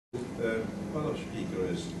What a speaker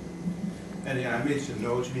is. Anyhow, I made some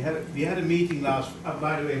notes. We had a meeting last.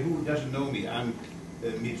 By the way, who doesn't know me? I'm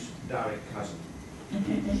Miep's direct cousin.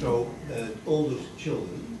 So all those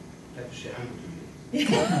children had to say uncle to me.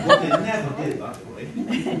 What they never did, by the way.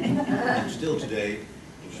 And still today,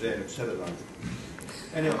 they have said it like that.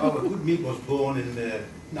 Anyway, our good Miep was born in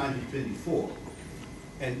 1924,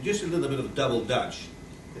 and just a little bit of double Dutch.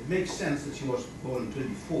 It makes sense that she was born in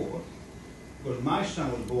 24. Because my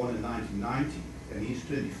son was born in 1990, and he's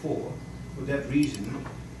 24. For that reason,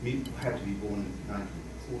 Miep had to be born in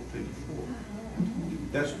 1924.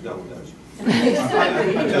 That's double Dutch. I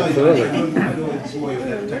tell you, I don't bore you with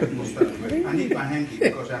that technical stuff, but I need my hanky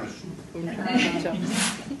because I'm a soup.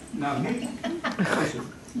 Now, Miep is a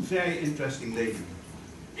very interesting lady.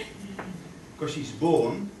 Because she's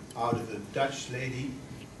born out of a Dutch lady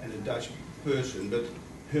and a Dutch person, but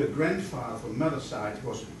her grandfather from mother's side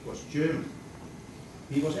was German.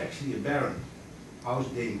 He was actually a baron,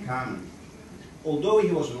 Hausdeen Kamen. Although he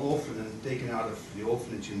was an orphan and taken out of the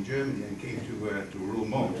orphanage in Germany and came to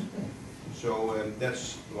Roermond. So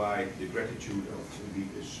that's why the gratitude of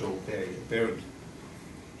Miep is so very apparent.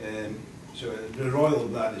 So the royal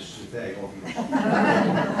blood is very obvious.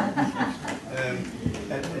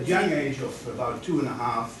 At a young age of about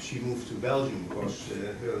 2.5, she moved to Belgium because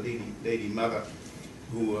her lady mother,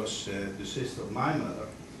 who was the sister of my mother,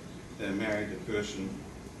 married a person,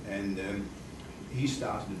 and he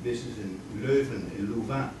started a business in Leuven, in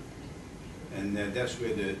Louvain. And that's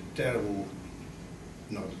where the terrible,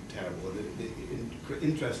 not terrible, the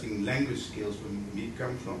interesting language skills from Miep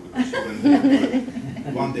come from. Because she went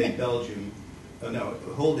one day Belgium, no,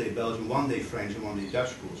 a whole day Belgium, one day French and one day Dutch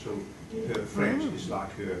school. So her French is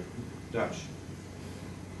like her Dutch.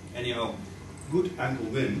 Anyhow, good Uncle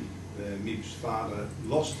Wim, Miep's father,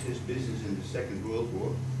 lost his business in the Second World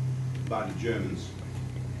War by the Germans.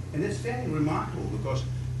 And it's very remarkable because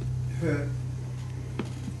her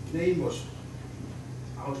name was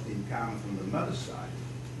Hausdeen Kamen from the mother's side.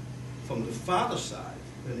 From the father's side,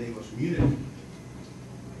 her name was Munich.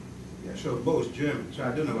 Yeah, so both German. So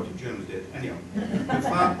I don't know what the Germans did. Anyhow,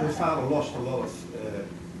 her father lost a lot of,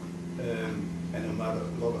 and her mother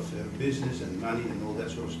a lot of business and money and all that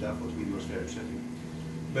sort of stuff, what really was very upsetting.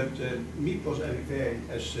 But Miep was very,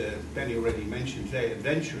 as Penny already mentioned, very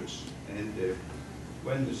adventurous. And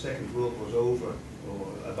when the Second World was over,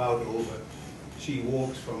 or about over, she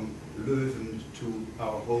walked from Leuven to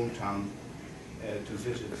our hometown to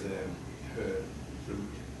visit her, the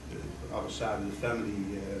other side of the family,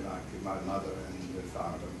 like my mother and her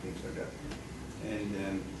father and things like that. And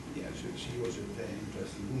yeah, so she was a very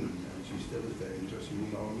interesting woman, and she still is a very interesting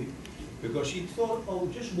woman, only. Because she thought, oh,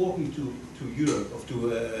 just walking to Europe, or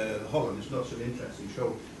to Holland is not so interesting.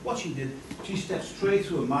 So what she did, she stepped straight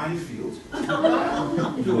to a minefield,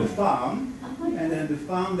 to a farm, and then the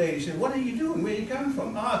farm lady said, what are you doing? Where are you coming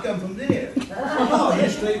from? Oh, I come from there. Oh, you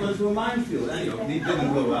straight went to a minefield. Anyway, he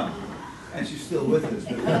didn't blow up. And she's still with us,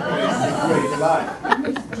 but great life.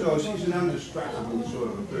 So she's an indestructible sort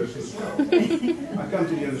of a person as well. I come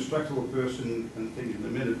to the indestructible person and think in a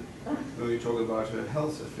minute when we talk about her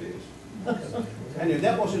health affairs. Anyway,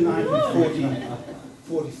 that was in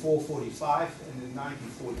 1944, 45, and in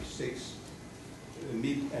 1946,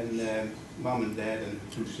 Miep and Mom and Dad and her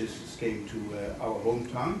 2 sisters came to our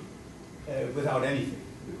hometown without anything,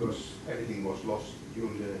 because everything was lost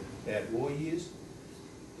during the bad war years.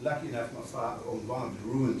 Lucky enough, my father owned one of the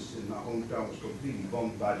ruins in our hometown, was completely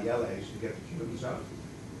bombed by the Allies to get the Germans out.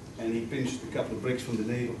 And he pinched a couple of bricks from the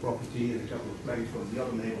neighbor property and a couple of planks from the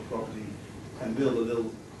other neighbor property and built a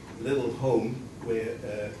little home where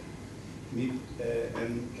Miep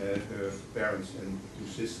and her parents and 2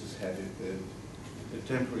 sisters had a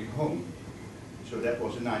temporary home. So that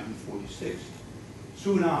was in 1946.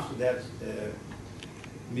 Soon after that,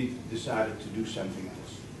 Miep decided to do something else.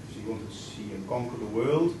 She wanted to see and conquer the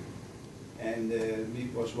world, and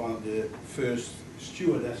Miep was one of the first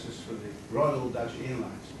stewardesses for the Royal Dutch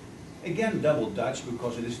Airlines. Again, double Dutch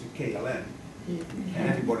because it is the KLM. And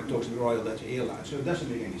everybody talks the Royal Dutch Airlines, so it doesn't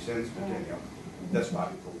make any sense, but anyhow, that's why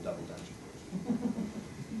we call it double Dutch.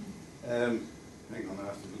 Hang on, I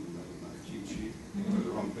have to look at my cheat sheet.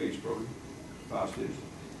 The wrong page probably. Past this.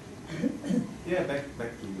 Yeah, back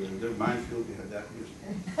to the minefield, we had that news.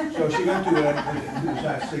 So she went to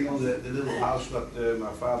the little house that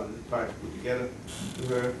my father tried to put together to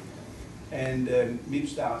her. And Miep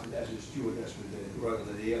started as a stewardess with the Royal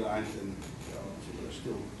Dutch Airlines, and she was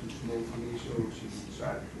still too small for me, so she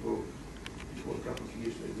decided to go for a couple of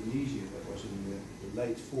years to Indonesia. That was in the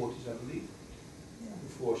late 40s, I believe.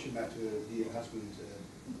 Before she met her dear husband,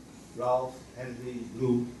 Ralph, Henry,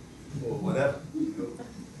 Lou, or whatever. You know.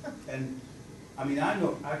 And I mean, I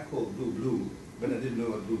called blue blue, but I didn't know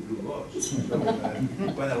what blue blue was. So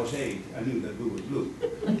when I was 8, I knew that blue was blue.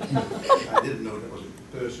 I didn't know that was a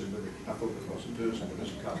person, but I thought it was a person, but it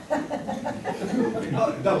was a cat.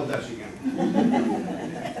 Oh, double Dutch again.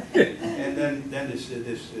 And then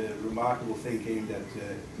this remarkable thing came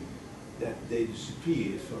that they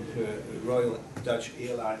disappeared from her Royal Dutch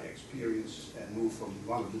Airline experience and moved from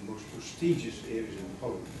one of the most prestigious areas in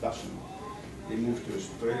Holland, Duitsland. They moved to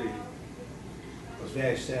Australia. It was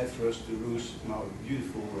very sad for us to lose our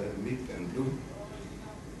beautiful Miep and Blue.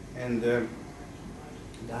 And the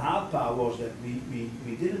hard part was that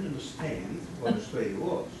we didn't understand what Australia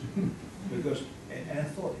was. Because, and I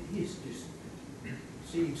thought, he's just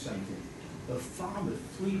seeing something. A farm with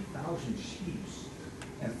 3,000 sheep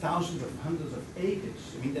and thousands of hundreds of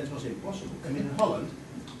acres. I mean, that was impossible. I mean, in Holland,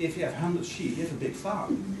 if you have 100 sheep, you have a big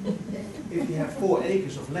farm. If you have 4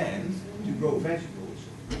 acres of land to grow vegetables,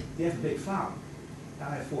 you have a big farm.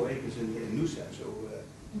 I have 4 acres in Noosa, so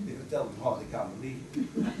you can tell them hardly can't believe it.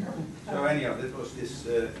 So anyhow, that was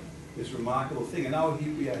this remarkable thing. And now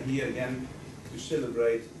we are here again to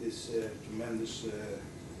celebrate this tremendous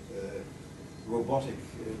robotic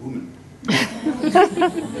woman.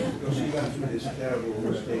 Because she went through this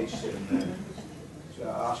terrible stage, and so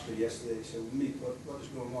I asked her yesterday, so Miep, what is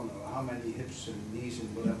going on? Or how many hips and knees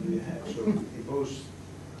and whatever do you have? So in both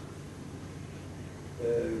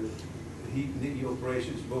knee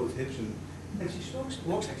operations, both hips, and she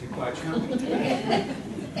walks actually quite charming.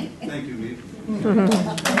 Thank you, Miep.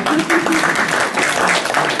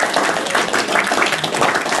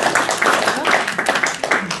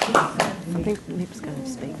 I think Miep's going to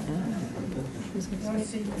speak now. Who's going to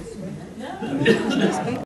speak?